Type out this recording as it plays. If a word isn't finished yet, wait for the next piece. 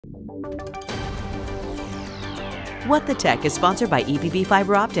What the Tech is sponsored by EPB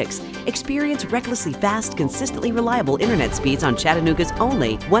Fiber Optics. Experience recklessly fast, consistently reliable internet speeds on Chattanooga's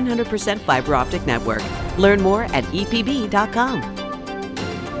only 100% fiber optic network. Learn more at epb.com.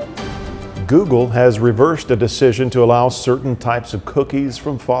 Google has reversed a decision to allow certain types of cookies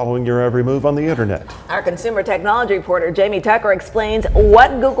from following your every move on the internet. Our consumer technology reporter Jamie Tucker explains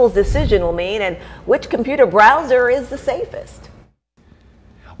what Google's decision will mean and which computer browser is the safest.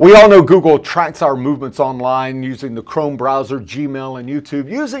 We all know Google tracks our movements online using the Chrome browser, Gmail, and YouTube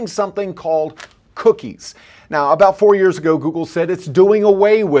using something called cookies. Now, about 4 years ago, Google said it's doing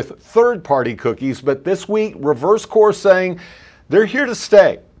away with third-party cookies, but this week, reverse course saying they're here to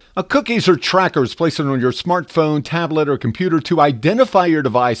stay. Cookies are trackers placed on your smartphone, tablet, or computer to identify your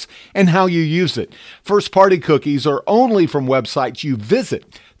device and how you use it. First-party cookies are only from websites you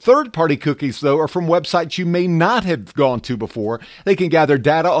visit. Third-party cookies, though, are from websites you may not have gone to before. They can gather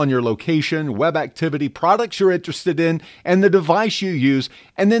data on your location, web activity, products you're interested in, and the device you use,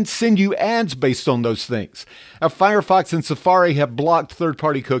 and then send you ads based on those things. Now, Firefox and Safari have blocked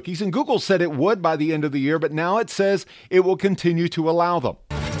third-party cookies, and Google said it would by the end of the year, but now it says it will continue to allow them.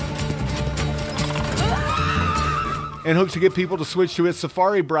 In hopes to get people to switch to its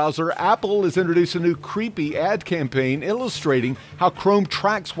Safari browser, Apple has introduced a new creepy ad campaign illustrating how Chrome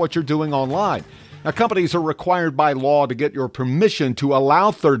tracks what you're doing online. Now, companies are required by law to get your permission to allow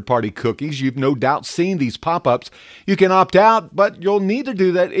third-party cookies. You've no doubt seen these pop-ups. You can opt out, but you'll need to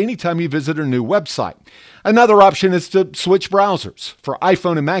do that anytime you visit a new website. Another option is to switch browsers. For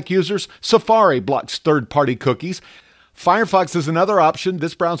iPhone and Mac users, Safari blocks third-party cookies. Firefox is another option.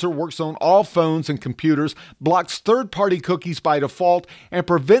 This browser works on all phones and computers, blocks third-party cookies by default, and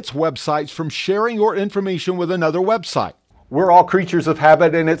prevents websites from sharing your information with another website. We're all creatures of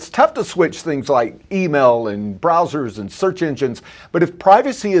habit, and it's tough to switch things like email and browsers and search engines. But if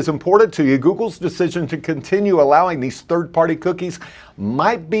privacy is important to you, Google's decision to continue allowing these third-party cookies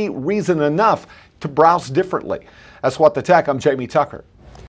might be reason enough to browse differently. That's What the Tech. I'm Jamie Tucker.